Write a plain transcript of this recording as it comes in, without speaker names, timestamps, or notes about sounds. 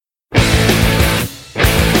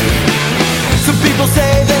People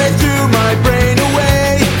say that I threw my brain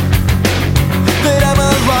away, that I'm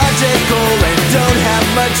illogical and don't have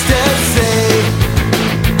much to say.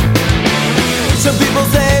 Some people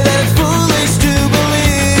say that it's foolish to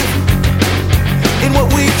believe in what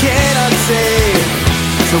we cannot say.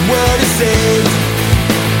 Some world is saved.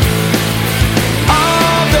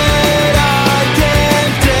 All that I can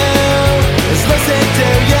do is listen to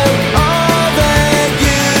you. All that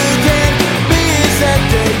you can be is that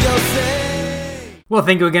you'll say. Well,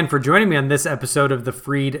 thank you again for joining me on this episode of the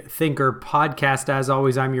Freed Thinker podcast. As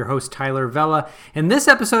always, I'm your host, Tyler Vella. In this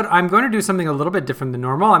episode, I'm going to do something a little bit different than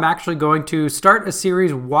normal. I'm actually going to start a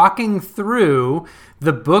series walking through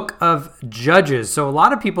the book of Judges. So a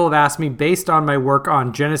lot of people have asked me, based on my work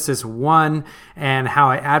on Genesis 1 and how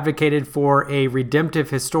I advocated for a redemptive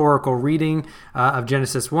historical reading of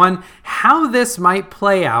Genesis 1, how this might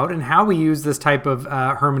play out and how we use this type of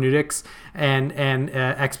hermeneutics and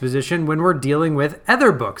exposition when we're dealing with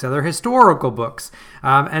other books, other historical books.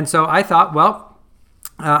 And so I thought, well,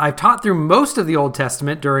 I've taught through most of the Old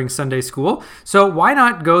Testament during Sunday school, so why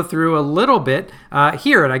not go through a little bit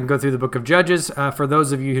here? And I can go through the book of Judges. For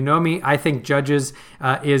those of you who know me, I think Judges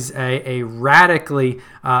is a radically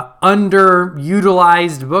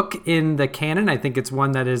underutilized book in the canon. I think it's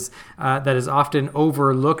one that is often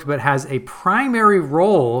overlooked, but has a primary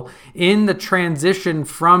role in the transition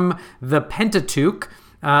from the Pentateuch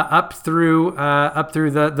up through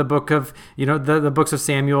the book of, the books of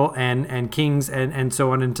Samuel and Kings and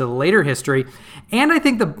so on into the later history. And I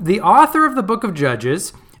think the author of the book of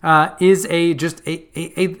Judges is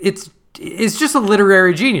it's just a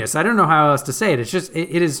literary genius. I don't know how else to say it.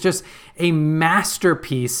 It is just a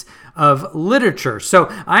masterpiece of literature. So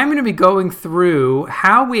I'm going to be going through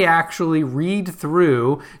how we actually read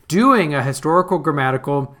through doing a historical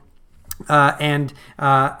grammatical and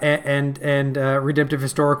redemptive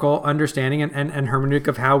historical understanding and hermeneutic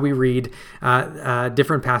of how we read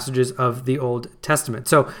different passages of the Old Testament.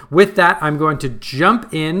 So with that, I'm going to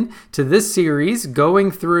jump in to this series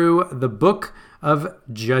going through the book of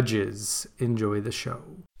Judges. Enjoy the show.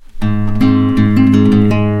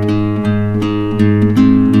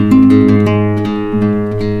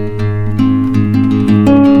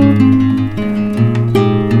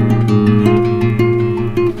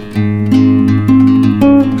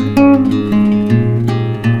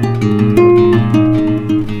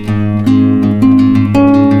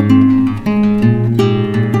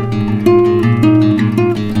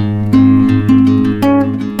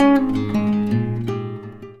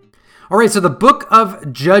 All right, so the book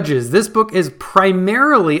of Judges. This book is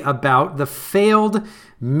primarily about the failed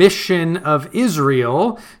mission of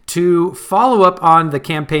Israel to follow up on the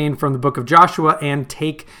campaign from the book of Joshua and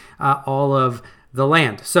take all of the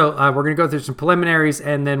land. So we're going to go through some preliminaries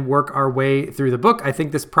and then work our way through the book. I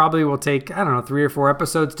think this probably will take, 3 or 4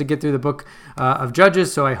 episodes to get through the book of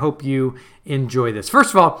Judges, so I hope you enjoy this.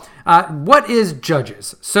 First of all, what is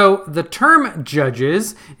Judges? So the term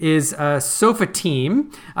Judges is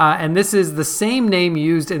Sophatim, and this is the same name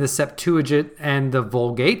used in the Septuagint and the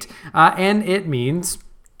Vulgate, and it means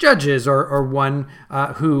judges or one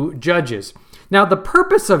who judges. Now, the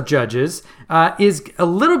purpose of Judges is a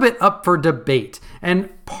little bit up for debate. And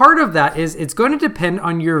part of that is it's going to depend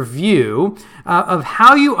on your view of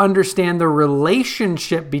how you understand the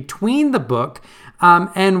relationship between the book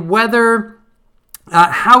and whether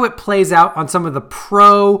how it plays out on some of the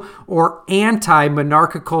pro or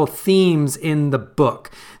anti-monarchical themes in the book.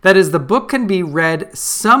 That is, the book can be read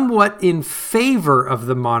somewhat in favor of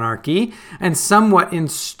the monarchy and somewhat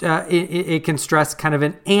it can stress kind of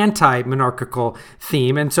an anti-monarchical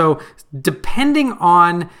theme. And so depending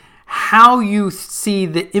on how you see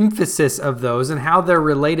the emphasis of those and how they're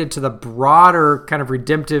related to the broader kind of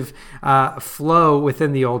redemptive flow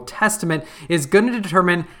within the Old Testament is going to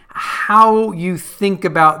determine how you think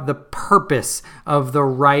about the purpose of the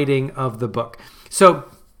writing of the book. So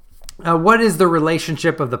what is the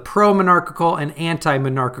relationship of the pro-monarchical and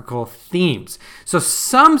anti-monarchical themes? So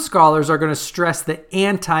some scholars are going to stress the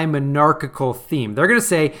anti-monarchical theme. They're going to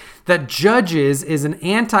say that Judges is an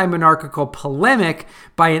anti-monarchical polemic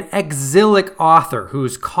by an exilic author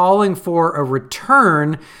who's calling for a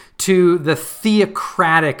return to the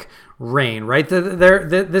theocratic reign, right?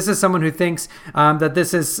 This is someone who thinks that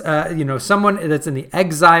this is, someone that's in the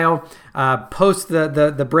exile post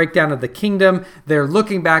the breakdown of the kingdom. They're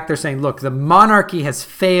looking back. They're saying, look, the monarchy has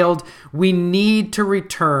failed. We need to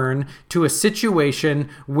return to a situation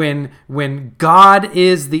when God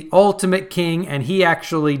is the ultimate king and he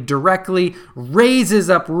actually directly raises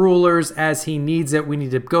up rulers as he needs it. We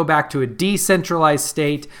need to go back to a decentralized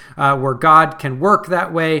state where God can work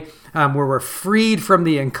that way, where we're freed from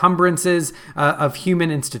the encumbrance hindrances of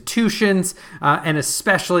human institutions, and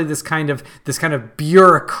especially this kind of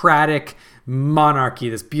bureaucratic monarchy,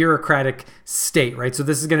 this bureaucratic state, right? So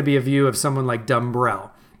this is going to be a view of someone like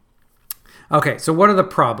Dumbrell. Okay, so what are the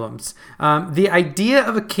problems? The idea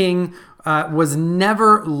of a king was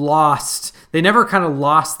never lost. They never kind of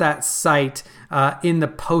lost that sight in the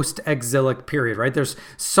post-exilic period, right? There's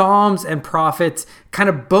Psalms and prophets kind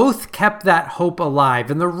of both kept that hope alive.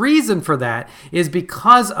 And the reason for that is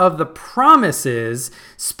because of the promises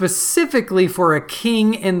specifically for a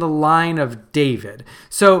king in the line of David.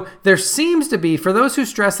 So there seems to be, for those who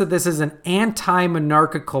stress that this is an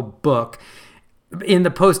anti-monarchical book in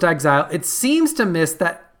the post-exile, it seems to miss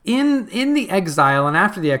that in the exile and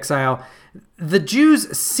after the exile, the Jews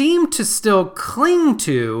seem to still cling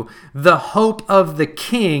to the hope of the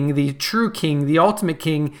king, the true king, the ultimate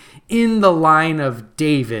king in the line of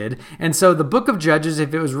David. And so the book of Judges,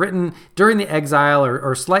 if it was written during the exile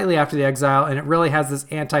or slightly after the exile, and it really has this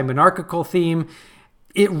anti-monarchical theme,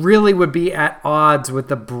 it really would be at odds with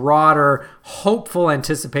the broader hopeful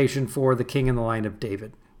anticipation for the king in the line of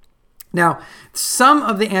David. Now, some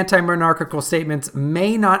of the anti-monarchical statements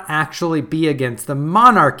may not actually be against the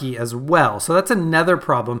monarchy as well. So that's another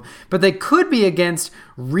problem. But they could be against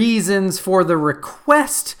reasons for the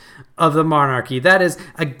request of the monarchy. That is,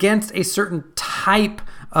 against a certain type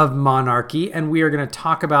of monarchy, and we are going to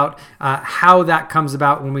talk about how that comes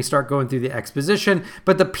about when we start going through the exposition.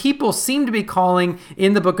 But the people seem to be calling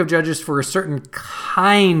in the book of Judges for a certain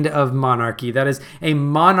kind of monarchy, that is a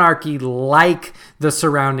monarchy like the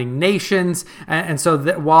surrounding nations. And so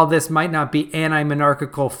that while this might not be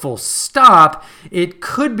anti-monarchical full stop, it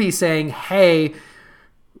could be saying, hey,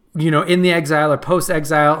 in the exile or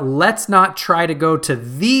post-exile, let's not try to go to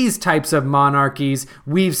these types of monarchies.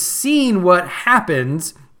 We've seen what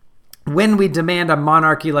happens when we demand a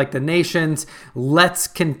monarchy like the nations. Let's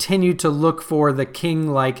continue to look for the king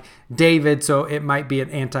like David. So it might be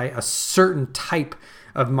a certain type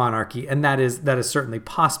of monarchy. And that is certainly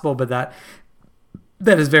possible, but that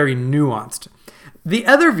is very nuanced. The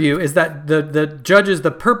other view is that the Judges,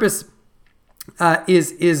 the purpose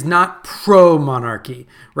is not pro-monarchy,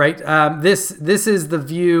 right? This is the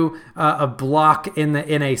view of Bloch in the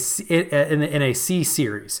NAC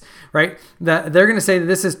series, right? They're going to say that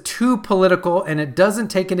this is too political and it doesn't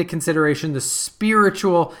take into consideration the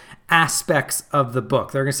spiritual aspects of the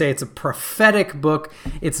book. They're going to say it's a prophetic book.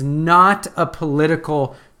 It's not a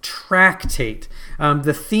political tractate.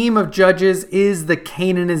 The theme of Judges is the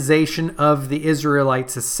Canaanization of the Israelite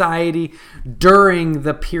society during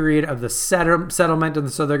the period of the settlement,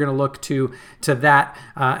 and so they're going to look to that,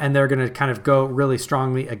 and they're going to kind of go really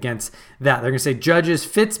strongly against that. They're going to say Judges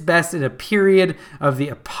fits best in a period of the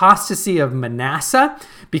apostasy of Manasseh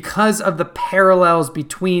because of the parallels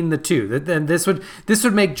between the two. Then this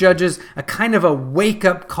would make Judges a kind of a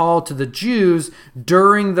wake-up call to the Jews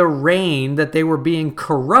during the reign that they were being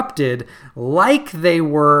corrupted like they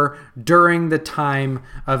were during the time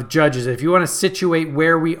of Judges. If you want to situate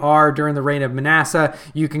where we are during the reign of Manasseh,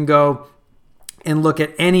 you can go and look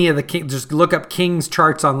at any of the kings, just look up kings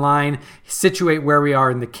charts online, situate where we are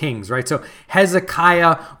in the kings, right? So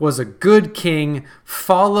Hezekiah was a good king,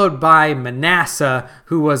 followed by Manasseh,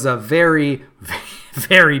 who was a very,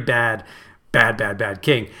 very bad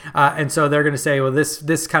king. And so they're going to say, well,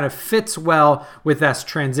 this kind of fits well with this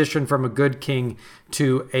transition from a good king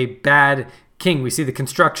to a bad king. We see the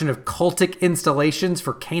construction of cultic installations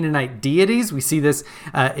for Canaanite deities. We see this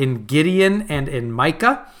in Gideon and in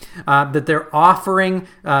Micah, that they're offering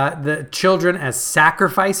the children as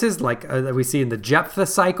sacrifices, like that we see in the Jephthah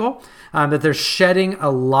cycle, that they're shedding a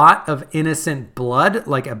lot of innocent blood,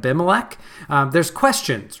 like Abimelech. There's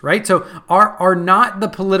questions, right? So are not the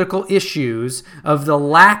political issues of the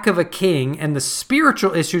lack of a king and the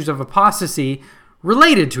spiritual issues of apostasy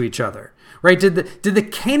related to each other? Right? Did the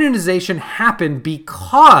Canaanization happen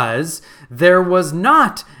because there was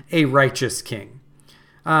not a righteous king?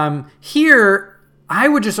 Here, I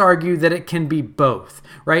would just argue that it can be both,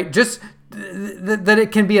 right? Just that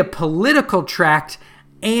it can be a political tract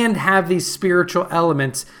and have these spiritual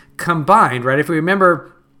elements combined, right? If we remember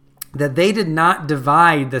that they did not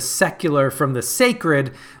divide the secular from the sacred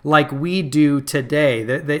like we do today.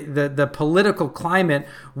 The political climate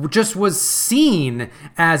just was seen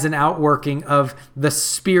as an outworking of the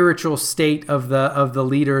spiritual state of the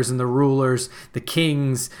leaders and the rulers, the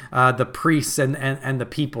kings, the priests, and the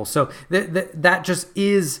people. So that just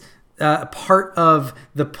is part of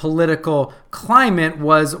the political climate,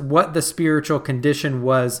 was what the spiritual condition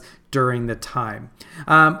was during the time.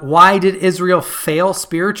 Why did Israel fail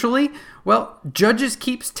spiritually? Well, Judges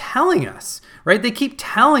keeps telling us, right? They keep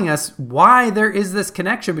telling us why there is this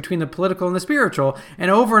connection between the political and the spiritual.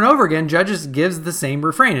 And over again, Judges gives the same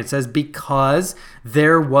refrain. It says, because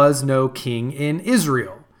there was no king in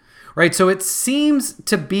Israel. Right, so it seems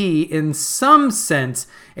to be, in some sense,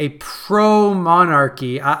 a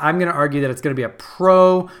pro-monarchy. I'm going to argue that it's going to be a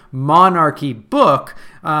pro-monarchy book,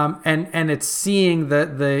 and it's seeing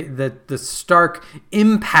the stark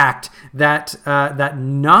impact that that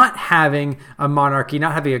not having a monarchy,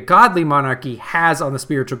 not having a godly monarchy, has on the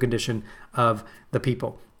spiritual condition of the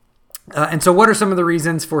people. And so, what are some of the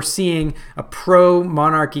reasons for seeing a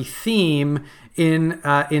pro-monarchy theme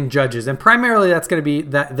in Judges? And primarily, that's going to be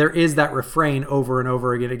that there is that refrain over and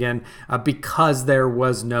over again, because there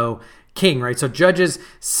was no king, right? So Judges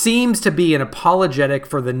seems to be an apologetic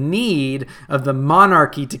for the need of the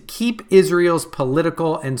monarchy to keep Israel's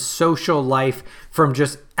political and social life from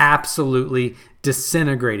just absolutely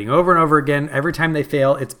disintegrating. Over and over again, every time they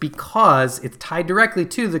fail, it's because it's tied directly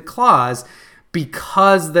to the clause,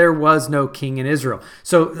 because there was no king in Israel.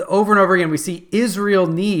 So over and over again, we see Israel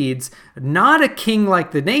needs not a king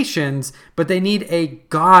like the nations, but they need a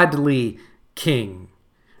godly king,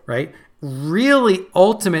 right? Really,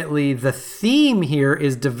 ultimately, the theme here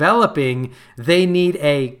is developing they need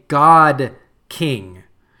a God king,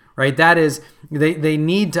 right? That is, they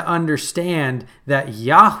need to understand that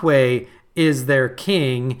Yahweh is their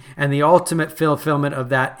king, and the ultimate fulfillment of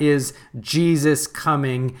that is Jesus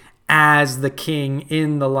coming as the king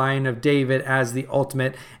in the line of David, as the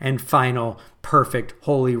ultimate and final, perfect,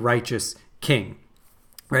 holy, righteous king.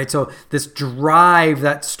 Right? So this drive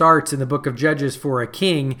that starts in the book of Judges for a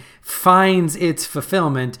king finds its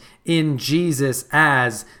fulfillment in Jesus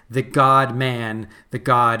as the God-man, the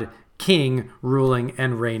God-king, ruling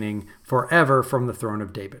and reigning forever from the throne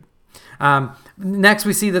of David. Next,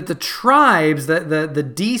 we see that the tribes,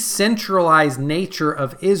 the decentralized nature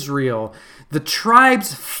of Israel, the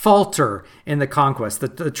tribes falter in the conquest.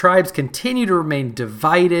 The tribes continue to remain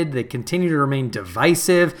divided. They continue to remain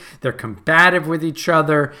divisive. They're combative with each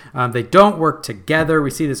other. They don't work together.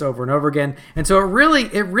 We see this over and over again. And so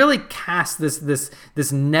it really casts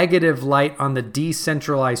this negative light on the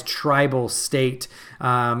decentralized tribal state.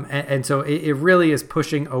 And so it really is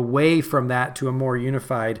pushing away from that to a more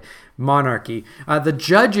unified monarchy. The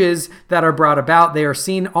judges that are brought about, they are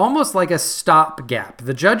seen almost like a stopgap.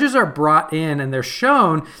 The judges are brought in and they're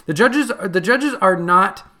shown. The judges are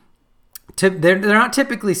not. They're not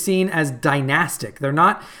typically seen as dynastic. They're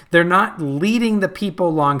not leading the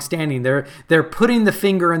people long-standing. They're putting the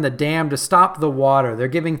finger in the dam to stop the water. They're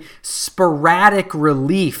giving sporadic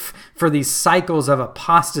relief for these cycles of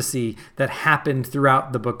apostasy that happened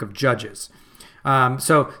throughout the book of Judges.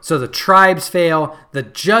 So the tribes fail. The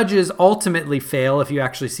judges ultimately fail. If you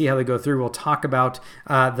actually see how they go through, we'll talk about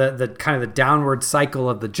the kind of the downward cycle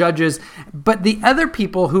of the judges. But the other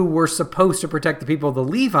people who were supposed to protect the people, the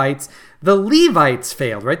Levites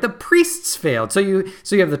failed, right? The priests failed. So you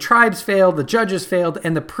have the tribes failed, the judges failed,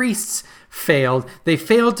 and the priests failed. They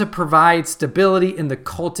failed to provide stability in the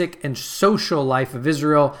cultic and social life of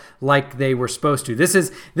Israel like they were supposed to. This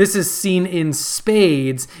is seen in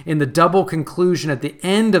spades in the double conclusion at the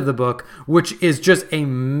end of the book, which is just a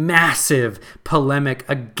massive polemic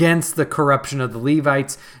against the corruption of the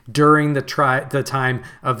Levites during the time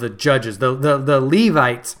of the judges. The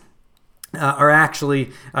Levites are actually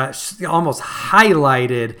almost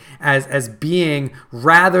highlighted as being,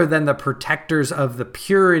 rather than the protectors of the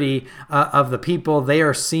purity of the people, they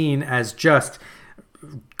are seen as just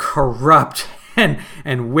corrupt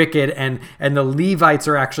and wicked, and the Levites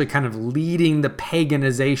are actually kind of leading the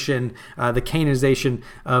paganization, the Canaanization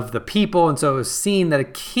of the people. And so it was seen that a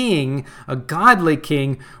king, a godly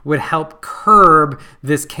king, would help curb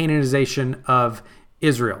this Canaanization of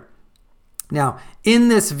Israel. Now, in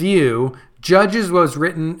this view, Judges was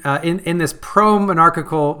written, in this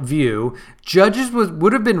pro-monarchical view, Judges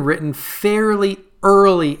would have been written fairly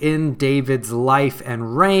early in David's life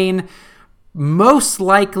and reign, most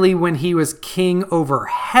likely when he was king over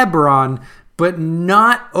Hebron, but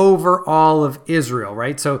not over all of Israel,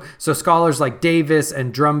 right? So scholars like Davis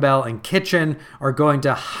and Drumbell and Kitchen are going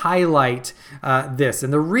to highlight this.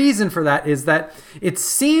 And the reason for that is that it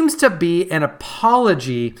seems to be an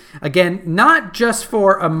apology, again, not just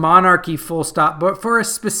for a monarchy full stop, but for a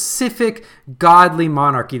specific godly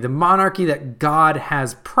monarchy, the monarchy that God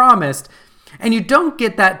has promised. And you don't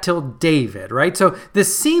get that till David, right? So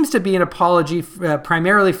this seems to be an apology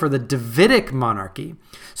primarily for the Davidic monarchy.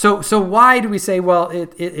 So why do we say, well,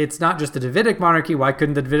 it's not just the Davidic monarchy? Why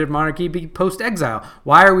couldn't the Davidic monarchy be post-exile?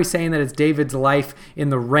 Why are we saying that it's David's life in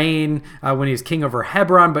the reign when he was king over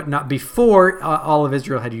Hebron, but not before all of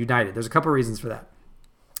Israel had united? There's a couple of reasons for that.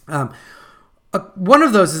 One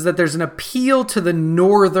of those is that there's an appeal to the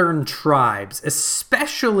northern tribes,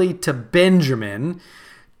 especially to Benjamin,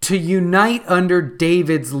 to unite under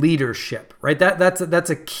David's leadership, right? That's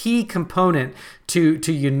a key component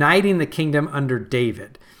to uniting the kingdom under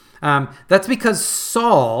David. That's because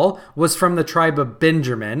Saul was from the tribe of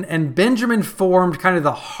Benjamin, and Benjamin formed kind of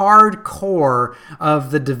the hardcore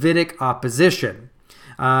of the Davidic opposition.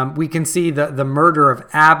 We can see the murder of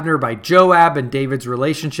Abner by Joab and David's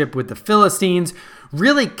relationship with the Philistines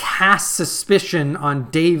really cast suspicion on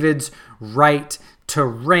David's right to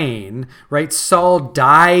reign, right? Saul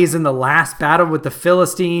dies in the last battle with the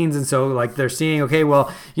Philistines. And so like they're seeing, okay,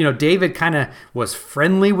 well, David kind of was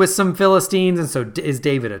friendly with some Philistines. And so is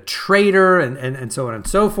David a traitor and so on and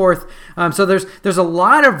so forth. So there's a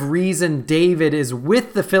lot of reason David is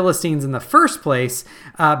with the Philistines in the first place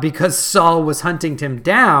because Saul was hunting him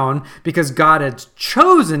down because God had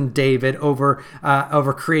chosen David over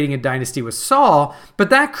creating a dynasty with Saul. But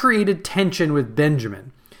that created tension with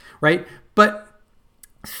Benjamin, right? But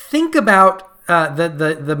think about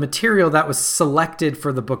the material that was selected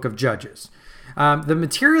for the book of Judges. The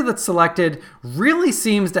material that's selected really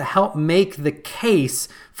seems to help make the case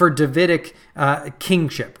for Davidic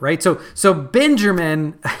kingship, right? So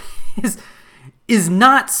Benjamin is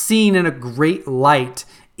not seen in a great light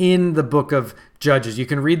in the book of Judges. You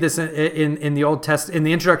can read this in the Old Testament, in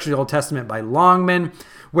the introduction to the Old Testament by Longman,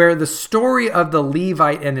 where the story of the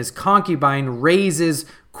Levite and his concubine raises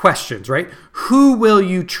questions, right? Who will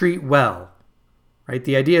you treat well? Right?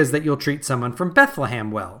 The idea is that you'll treat someone from Bethlehem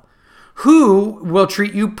well. Who will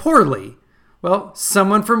treat you poorly? Well,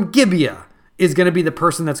 someone from Gibeah is going to be the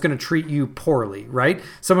person that's going to treat you poorly, right?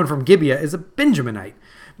 Someone from Gibeah is a Benjaminite.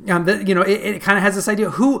 It kind of has this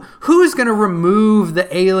idea, who's going to remove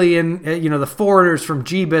the alien, the foreigners from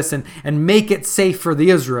Jebus and make it safe for the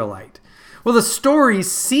Israelite? Well, the story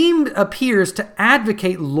appears to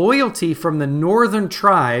advocate loyalty from the northern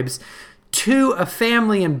tribes to a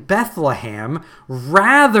family in Bethlehem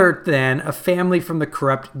rather than a family from the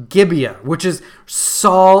corrupt Gibeah, which is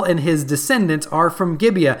Saul and his descendants are from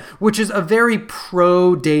Gibeah, which is a very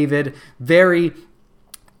pro-David, very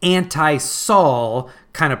anti-Saul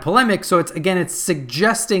kind of polemic. So it's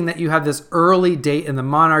suggesting that you have this early date in the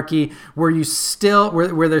monarchy where they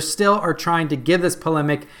still are trying to give this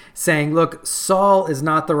polemic saying, look, Saul is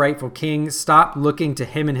not the rightful king. Stop looking to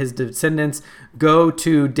him and his descendants. Go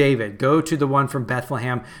to David. Go to the one from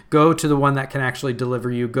Bethlehem. Go to the one that can actually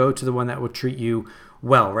deliver you. Go to the one that will treat you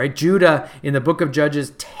well, right? Judah in the book of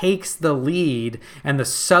Judges takes the lead, and the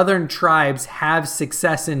southern tribes have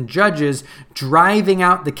success in Judges driving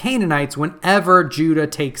out the Canaanites whenever Judah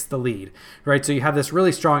takes the lead, right? So you have this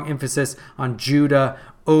really strong emphasis on Judah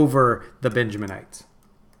over the Benjaminites.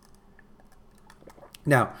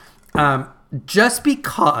 Now, just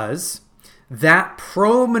because that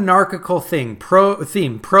pro-monarchical theme,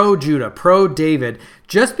 pro-Judah, pro-David,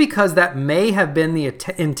 just because that may have been the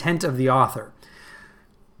intent of the author,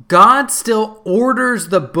 God still orders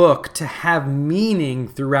the book to have meaning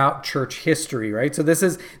throughout church history, right? So this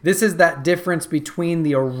is that difference between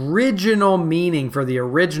the original meaning for the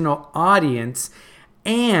original audience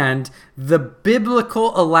and the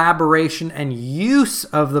biblical elaboration and use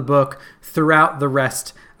of the book throughout the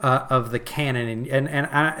rest of the canon.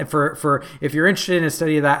 And for if you're interested in a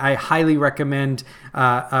study of that, I highly recommend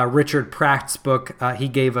Richard Pratt's book. He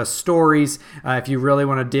gave us stories. If you really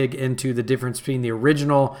want to dig into the difference between the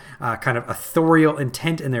original kind of authorial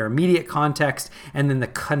intent in their immediate context, and then the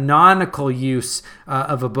canonical use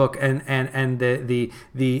of a book and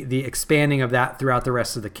the expanding of that throughout the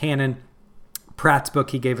rest of the canon. Pratt's book,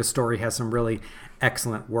 He Gave a Story, has some really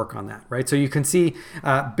excellent work on that, right? So you can see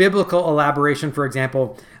biblical elaboration, for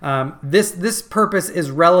example. This purpose is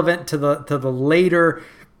relevant to the later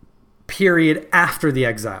period after the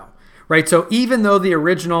exile, right? So even though the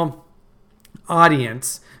original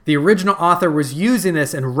audience, the original author was using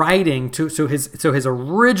this and writing so his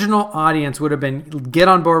original audience would have been get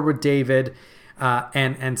on board with David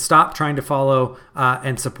and stop trying to follow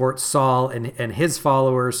and support Saul and his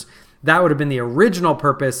followers. That would have been the original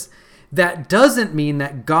purpose. that doesn't mean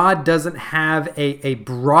that God doesn't have a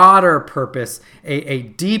broader purpose, a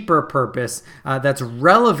deeper purpose that's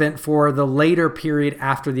relevant for the later period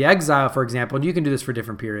after the exile, for example. And you can do this for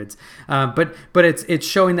different periods. But it's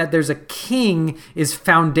showing that there's a king is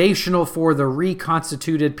foundational for the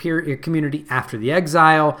reconstituted community after the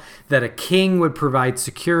exile, that a king would provide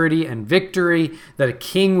security and victory, that a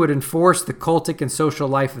king would enforce the cultic and social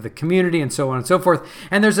life of the community, and so on and so forth.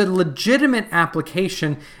 And there's a legitimate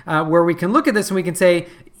application where we can look at this and we can say,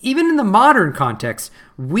 even in the modern context,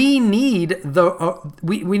 we need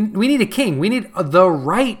we need a king. We need the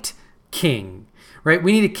right king. Right?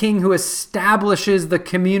 We need a king who establishes the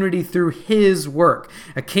community through his work,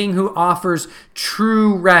 a king who offers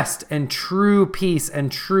true rest and true peace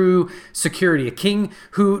and true security, a king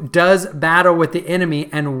who does battle with the enemy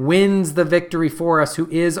and wins the victory for us, who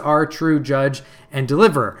is our true judge and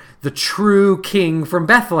deliverer, the true king from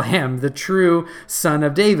Bethlehem, the true son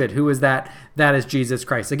of David. Who is that? That is Jesus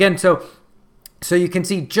Christ. Again, so you can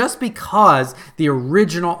see, just because the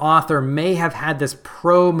original author may have had this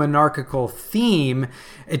pro-monarchical theme,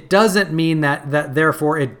 it doesn't mean that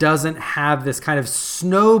therefore it doesn't have this kind of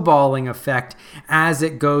snowballing effect as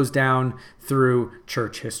it goes down through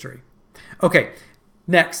church history. Okay,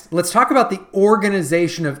 next, let's talk about the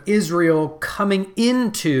organization of Israel coming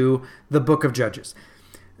into the book of Judges.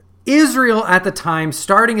 Israel at the time,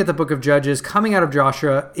 starting at the book of Judges, coming out of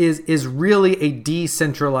Joshua, is really a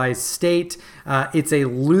decentralized state. It's a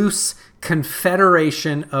loose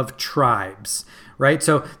confederation of tribes, right?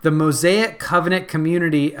 So the Mosaic covenant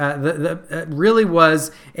community really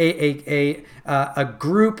was a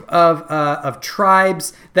group of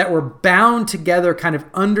tribes that were bound together kind of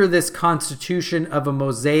under this constitution of a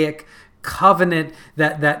Mosaic covenant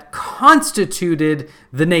that constituted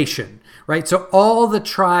the nation. Right, so all the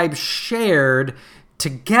tribes shared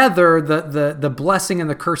together the blessing and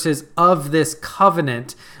the curses of this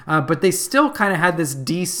covenant, but they still kind of had this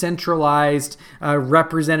decentralized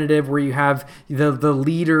representative where you have the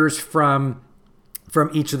leaders from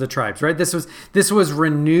each of the tribes, right? This was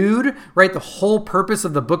renewed, right? The whole purpose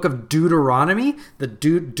of the book of Deuteronomy, the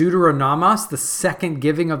Deuteronomos, the second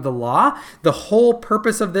giving of the law, the whole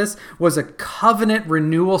purpose of this was a covenant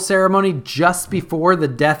renewal ceremony just before the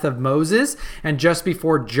death of Moses and just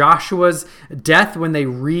before Joshua's death, when they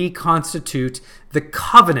reconstitute the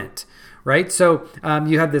covenant. Right, so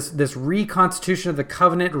you have this reconstitution of the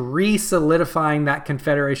covenant, re-solidifying that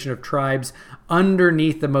confederation of tribes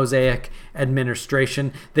underneath the Mosaic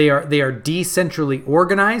administration. They are decentrally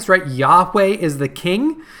organized. Right, Yahweh is the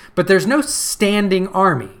king, but there's no standing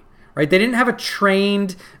army. Right, they didn't have a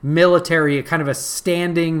trained military, a kind of a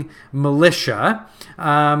standing militia.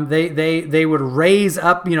 They would raise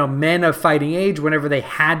up, men of fighting age whenever they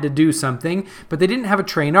had to do something, but they didn't have a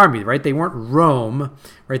trained army. Right, they weren't Rome.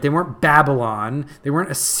 Right, they weren't Babylon. They weren't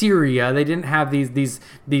Assyria. They didn't have these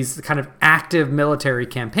kind of active military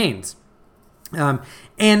campaigns, and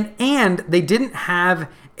they didn't have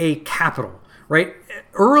a capital. Right,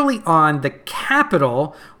 early on, the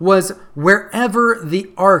capital was wherever the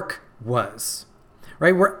ark was.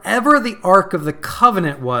 Right, wherever the Ark of the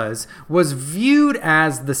Covenant was viewed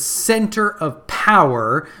as the center of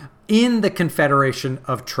power in the confederation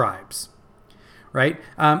of tribes. Right,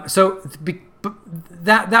 so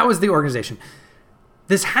that was the organization.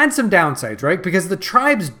 This had some downsides, right, because the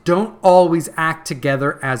tribes don't always act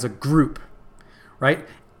together as a group. Right.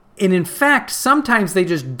 And in fact, sometimes they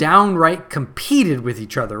just downright competed with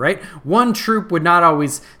each other, right? One troop would not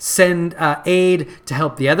always send aid to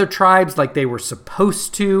help the other tribes like they were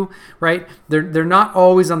supposed to, right? They're not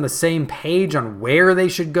always on the same page on where they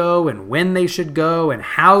should go and when they should go and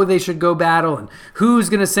how they should go battle and who's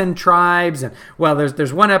going to send tribes. And well,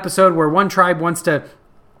 there's one episode where one tribe wants to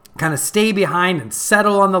kind of stay behind and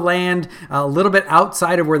settle on the land a little bit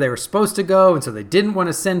outside of where they were supposed to go, and so they didn't want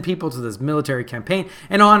to send people to this military campaign,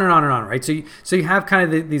 and on and on and on, right? So you have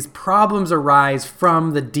kind of these problems arise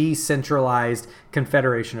from the decentralized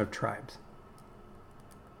confederation of tribes.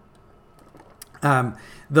 The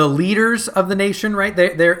leaders of the nation, right?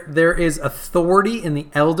 There is authority in the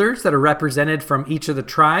elders that are represented from each of the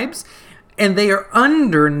tribes, and they are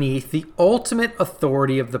underneath the ultimate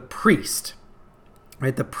authority of the priest.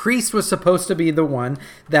 Right, the priest was supposed to be the one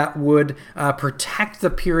that would protect the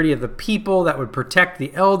purity of the people, that would protect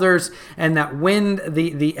the elders, and that when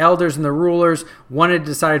the elders and the rulers wanted to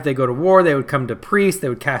decide if they go to war, they would come to priests, they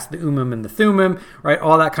would cast the Urim and the Thummim, right,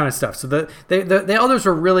 all that kind of stuff. So the elders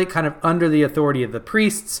were really kind of under the authority of the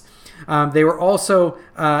priests. They were also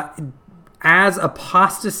as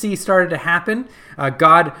apostasy started to happen,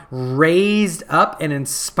 God raised up and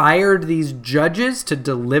inspired these judges to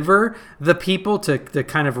deliver the people, to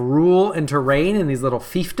kind of rule and to reign in these little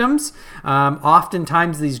fiefdoms.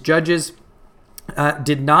 Oftentimes these judges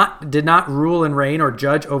did not rule and reign or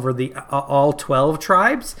judge over the all 12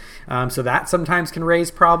 tribes. So that sometimes can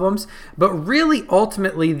raise problems. But really,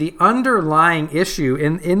 ultimately, the underlying issue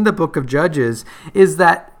in the book of Judges is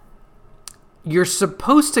that you're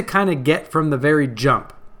supposed to kind of get from the very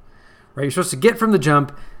jump, right? You're supposed to get from the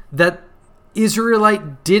jump that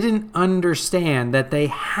Israelite didn't understand that they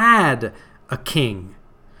had a king,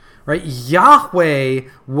 right? Yahweh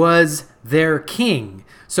was their king.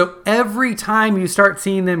 So every time you start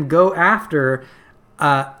seeing them go after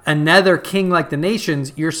another king like the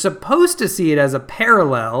nations, you're supposed to see it as a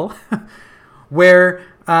parallel where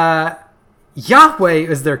Yahweh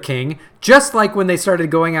is their king, just like when they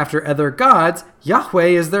started going after other gods, Yahweh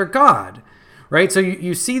is their God, right? So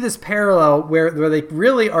you see this parallel where they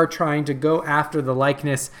really are trying to go after the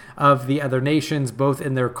likeness of the other nations, both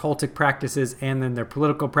in their cultic practices and in their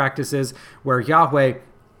political practices, where Yahweh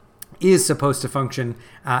is supposed to function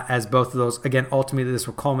as both of those. Again, ultimately, this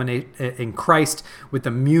will culminate in Christ with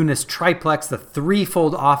the munus triplex, the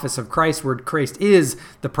threefold office of Christ, where Christ is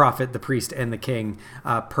the prophet, the priest, and the king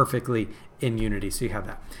perfectly in unity. So you have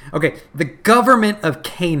that. Okay, the government of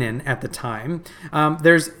Canaan at the time.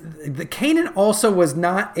 Canaan also was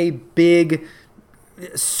not a big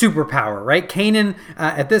superpower, right? Canaan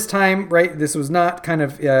at this time, right? This was not kind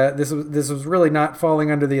of this was really not falling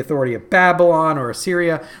under the authority of Babylon or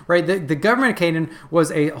Assyria, right? The government of Canaan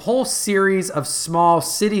was a whole series of small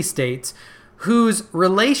city-states whose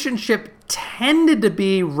relationship tended to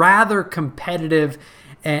be rather competitive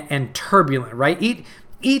and turbulent, right?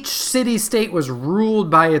 Each city-state was ruled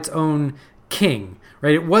by its own king,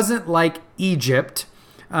 right? It wasn't like Egypt.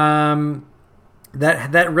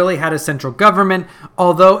 That really had a central government,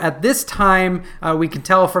 although at this time, we can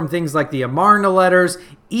tell from things like the Amarna letters,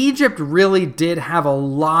 Egypt really did have a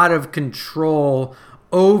lot of control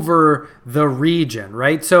over the region,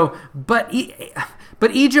 right? So, but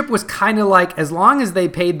Egypt was kind of like, as long as they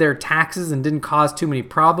paid their taxes and didn't cause too many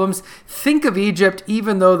problems, think of Egypt,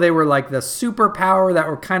 even though they were like the superpower that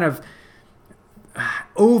were kind of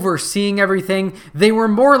overseeing everything, they were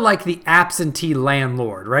more like the absentee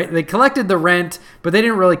landlord, right? They collected the rent, but they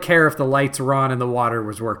didn't really care if the lights were on and the water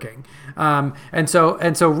was working. And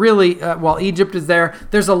so really, while Egypt is there,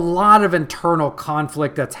 there's a lot of internal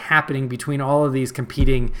conflict that's happening between all of these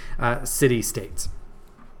competing city-states.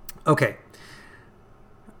 Okay.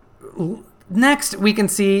 Next, we can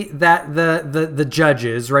see that the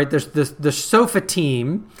judges, right? There's the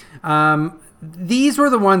Sophatim. These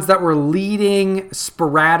were the ones that were leading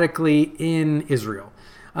sporadically in Israel.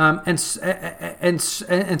 And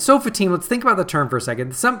Sophatim, let's think about the term for a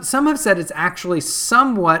second. Some have said it's actually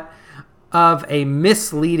somewhat of a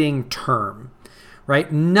misleading term,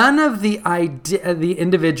 right? None of the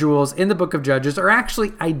individuals in the book of Judges are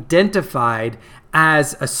actually identified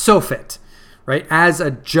as a Sophat, right? As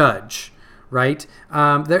a judge, right?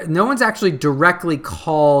 No one's actually directly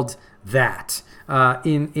called that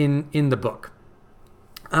in the book.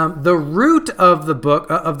 The root of the book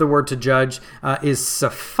of the word to judge is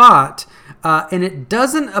Saphat, and it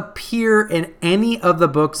doesn't appear in any of the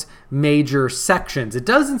book's major sections. It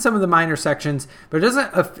does in some of the minor sections, but it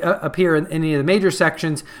doesn't appear in any of the major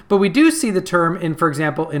sections. But we do see the term in, for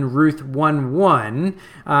example, in Ruth 1:1,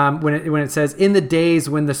 when it says, "In the days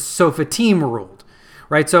when the Sophatim ruled."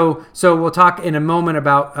 Right, so we'll talk in a moment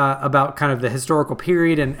about kind of the historical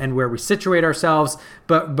period and where we situate ourselves.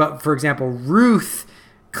 But for example, Ruth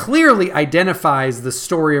clearly identifies the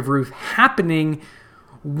story of Ruth happening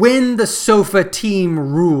when the Sophatim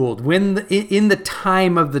ruled, in the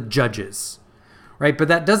time of the judges, right? But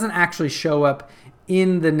that doesn't actually show up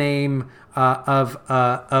in the name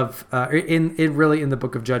really in the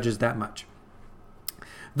book of Judges that much.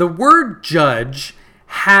 The word judge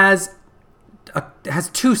has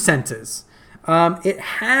two senses. It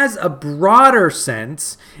has a broader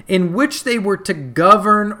sense in which they were to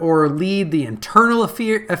govern or lead the internal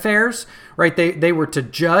affairs, right? They were to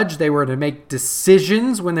judge. They were to make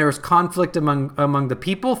decisions when there was conflict among the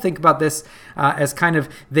people. Think about this as kind of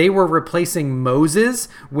they were replacing Moses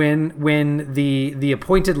when the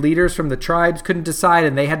appointed leaders from the tribes couldn't decide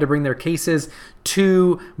and they had to bring their cases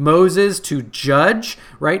to Moses to judge,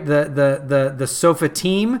 right? The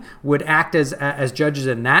Sophatim would act as judges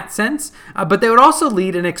in that sense, but they would also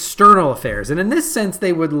lead in external affairs. And in this sense,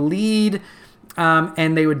 they would lead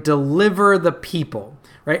and they would deliver the people,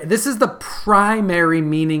 right? This is the primary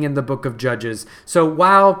meaning in the book of Judges. So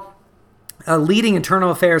while leading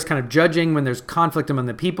internal affairs, kind of judging when there's conflict among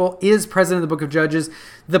the people, is present in the book of Judges.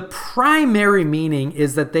 The primary meaning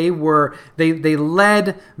is that they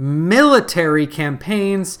led military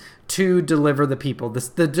campaigns to deliver the people.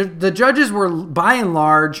 The judges were, by and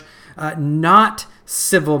large, not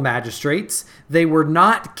civil magistrates. They were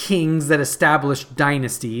not kings that established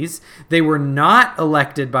dynasties. They were not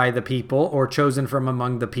elected by the people or chosen from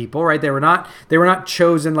among the people, right? They were not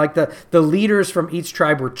chosen like the leaders from each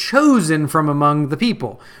tribe were chosen from among the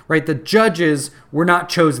people, right? The judges were not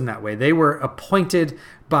chosen that way. They were appointed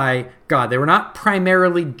by God. They were not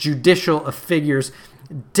primarily judicial figures.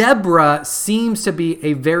 Deborah seems to be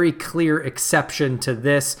a very clear exception to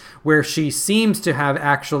this, where she seems to have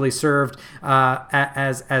actually served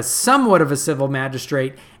as somewhat of a civil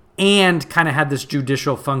magistrate and kind of had this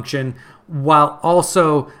judicial function while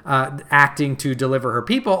also acting to deliver her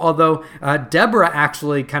people. Although Deborah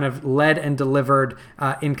actually kind of led and delivered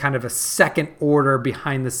in kind of a second order,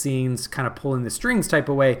 behind the scenes, kind of pulling the strings type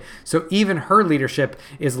of way. So even her leadership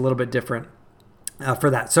is a little bit different for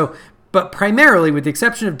that. But primarily, with the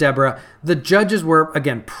exception of Deborah, the judges were,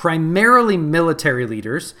 again, primarily military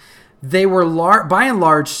leaders. They were, by and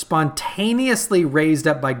large, spontaneously raised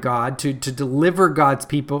up by God to deliver God's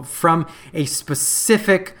people from a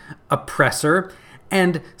specific oppressor.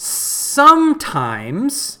 And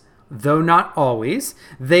sometimes, though not always,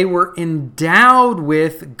 they were endowed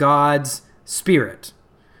with God's Spirit.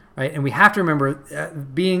 Right? And we have to remember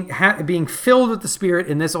being filled with the Spirit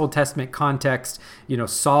in this Old Testament context.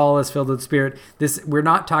 Saul is filled with the Spirit. We're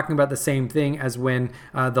not talking about the same thing as when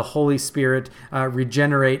the Holy Spirit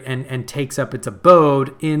regenerate and takes up its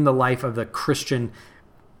abode in the life of the Christian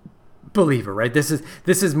believer. Right? This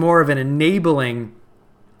is more of an enabling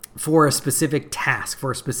for a specific task,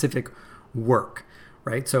 for a specific work.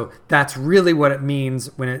 Right, so that's really what it means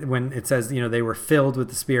when it says they were filled with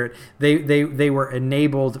the Spirit. They were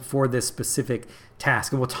enabled for this specific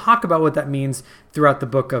task, and we'll talk about what that means throughout the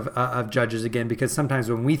book of Judges again, because sometimes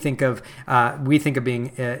when we think of being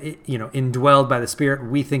indwelled by the Spirit,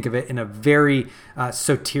 we think of it in a very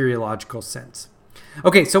soteriological sense.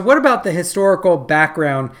 Okay, so what about the historical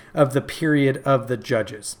background of the period of the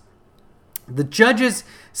Judges? The Judges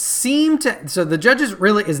the Judges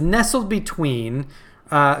really is nestled between.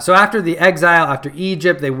 So after the exile, after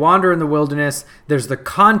Egypt, they wander in the wilderness. There's the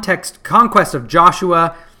conquest of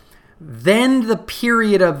Joshua, then the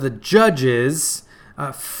period of the Judges,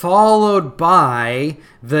 followed by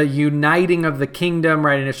the uniting of the kingdom,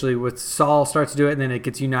 right? Initially with Saul starts to do it, and then it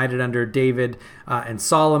gets united under David and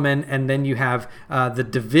Solomon, and then you have the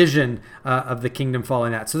division of the kingdom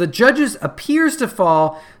following that. So the Judges appears to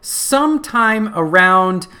fall sometime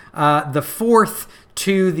around the 14th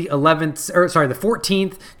to the 11th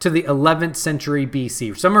century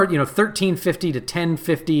BC. Somewhere, 1350 to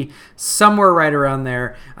 1050, somewhere right around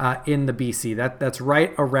there in the BC. That's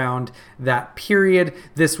right around that period.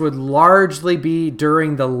 This would largely be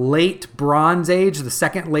during the late Bronze Age, the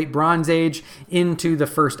second late Bronze Age, into the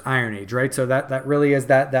first Iron Age, right? So that really is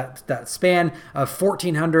that span of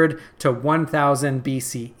 1400 to 1000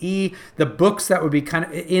 BCE. The books that would be kind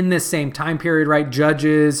of in this same time period, right?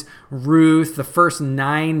 Judges, Ruth, the first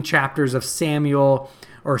 9 chapters of Samuel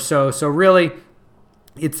or so. So really,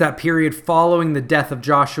 it's that period following the death of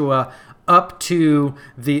Joshua up to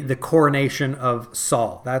the coronation of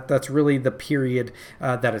Saul. That's really the period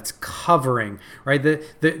that it's covering, right?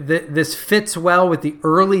 This fits well with the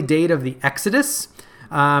early date of the Exodus,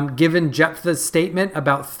 given Jephthah's statement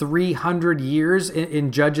about 300 years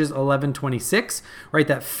in Judges 11:26, right?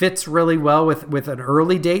 That fits really well with an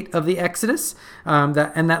early date of the Exodus,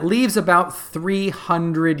 that leaves about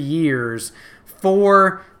 300 years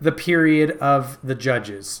for the period of the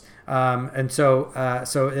Judges.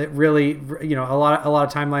 So it really, a lot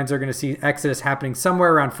of timelines are going to see Exodus happening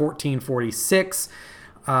somewhere around 1446.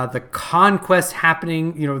 The conquest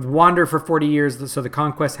happening, wander for 40 years. So the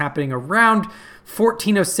conquest happening around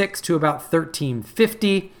 1406 to about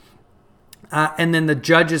 1350. And then the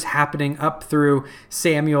Judges happening up through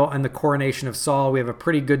Samuel and the coronation of Saul. We have a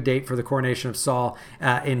pretty good date for the coronation of Saul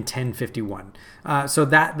in 1051. So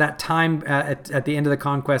that time at the end of the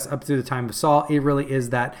conquest up through the time of Saul, it really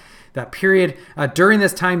is that period. During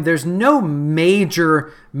this time, there's no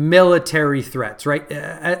major military threats, right?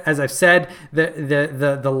 As I've said,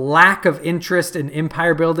 the lack of interest in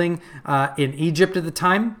empire building in Egypt at the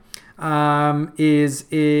time is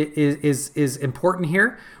important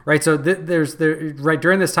here, right? So right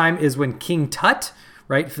during this time is when King Tut,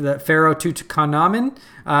 right, for the Pharaoh Tutankhamun,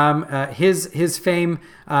 his fame,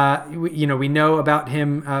 we know about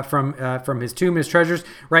him from his tomb, his treasures,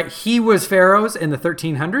 right? He was Pharaoh's in the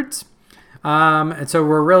 1300s. And so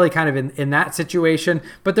we're really kind of in that situation,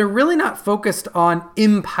 but they're really not focused on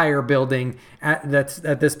empire building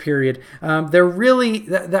at this period.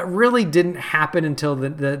 That really didn't happen until the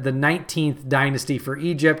 19th dynasty for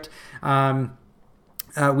Egypt.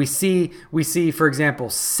 We see, for example,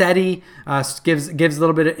 Seti gives a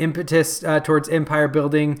little bit of impetus towards empire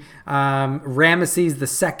building.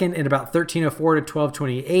 Ramesses II in about 1304 to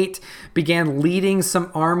 1228 began leading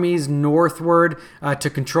some armies northward to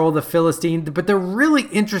control the Philistine, but they're really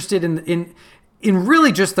interested in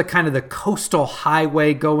really just the kind of the coastal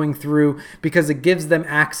highway going through, because it gives them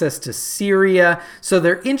access to Syria. So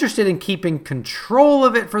they're interested in keeping control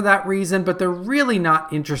of it for that reason, but they're really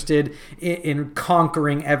not interested in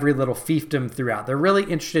conquering every little fiefdom throughout. They're really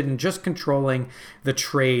interested in just controlling the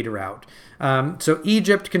trade route. So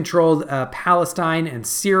Egypt controlled Palestine and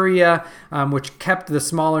Syria, which kept the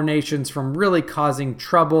smaller nations from really causing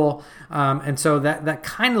trouble. And so that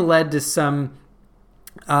kind of led to some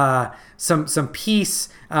peace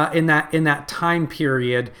in that time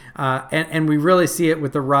period, and we really see it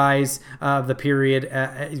with the rise of the period,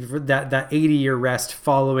 that 80-year rest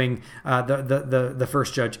following the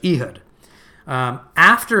first judge Ehud.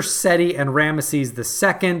 After Seti and Ramesses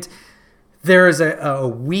II, there is a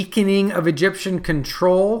weakening of Egyptian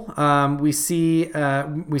control. We see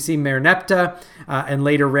Merneptah and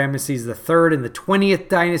later Ramesses III in the 20th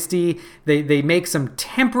dynasty. They make some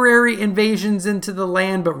temporary invasions into the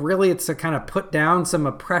land, but really it's to kind of put down some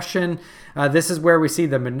oppression. This is where we see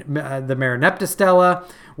the Merneptah stela,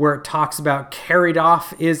 where it talks about carried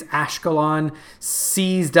off is Ashkelon,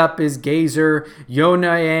 seized up is Gezer,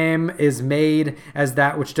 Yonaim is made as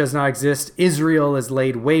that which does not exist, Israel is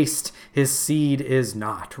laid waste, his seed is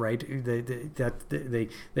not, right? They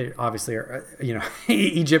obviously are,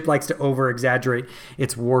 Egypt likes to over-exaggerate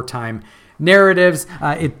its wartime narratives.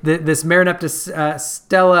 This Merneptah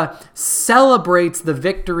stela celebrates the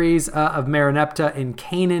victories of Merneptah in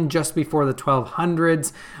Canaan just before the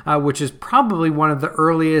 1200s, which is probably one of the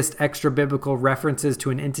earliest extra-biblical references to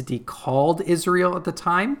an entity called Israel at the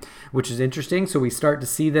time, which is interesting. So we start to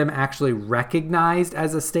see them actually recognized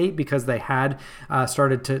as a state because they had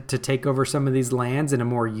started to take over some of these lands in a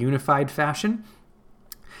more unified fashion.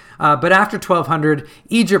 But after 1200,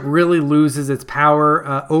 Egypt really loses its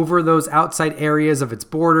power over those outside areas of its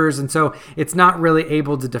borders, and so it's not really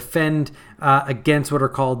able to defend against what are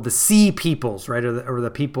called the sea peoples, right, or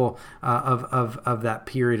the people of that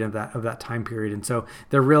period, of that time period. And so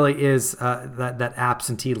there really is that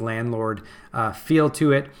absentee landlord feel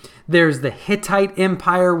to it. There's the Hittite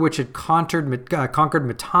Empire, which had conquered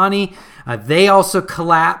Mitanni. They also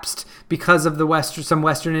collapsed because of some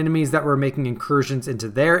Western enemies that were making incursions into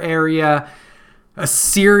their area.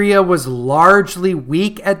 Assyria was largely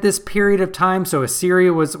weak at this period of time. So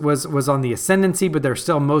Assyria was on the ascendancy, but they're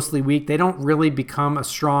still mostly weak. They don't really become a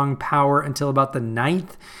strong power until about the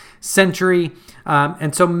 9th century.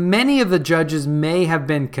 And so many of the judges may have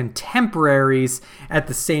been contemporaries at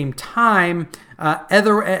the same time.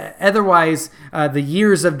 Otherwise, the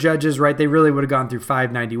years of Judges, right, they really would have gone through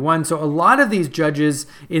 591. So a lot of these judges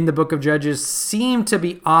in the book of Judges seem to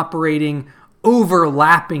be operating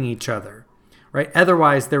overlapping each other, right?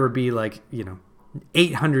 Otherwise, there would be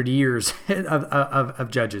 800 years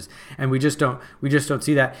of judges, and we just don't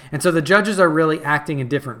see that. And so the judges are really acting in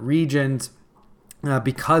different regions.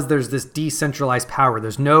 Because there's this decentralized power.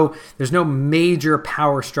 There's no major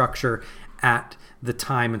power structure at the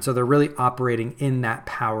time. And so they're really operating in that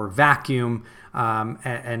power vacuum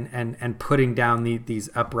and putting down these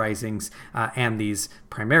uprisings and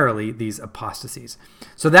primarily these apostasies.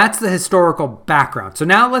 So that's the historical background. So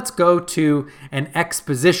now let's go to an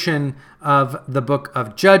exposition of the book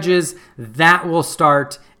of Judges. That will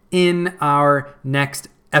start in our next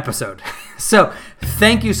episode. So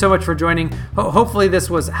thank you so much for joining. Hopefully this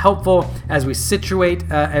was helpful as we situate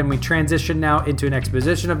and we transition now into an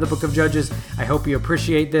exposition of the book of Judges. I hope you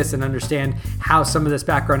appreciate this and understand how some of this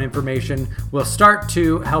background information will start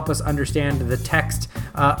to help us understand the text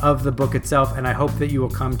of the book itself. And I hope that you will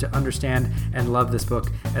come to understand and love this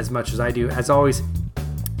book as much as I do. As always,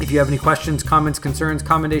 if you have any questions, comments, concerns,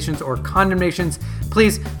 commendations, or condemnations,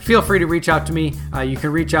 please feel free to reach out to me. You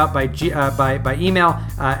can reach out by email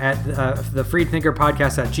at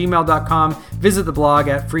thefreedthinkerpodcast@gmail.com. Visit the blog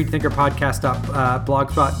at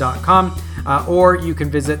freedthinkerpodcast.blogspot.com, or you can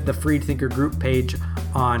visit the Freed Thinker group page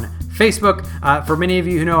on Facebook. For many of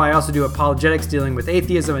you who know, I also do apologetics dealing with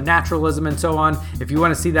atheism and naturalism and so on. If you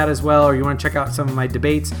want to see that as well, or you want to check out some of my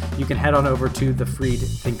debates, you can head on over to the Freed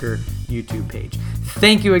Thinker YouTube page.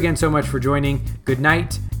 Thank you again so much for joining. Good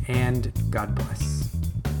night and God bless.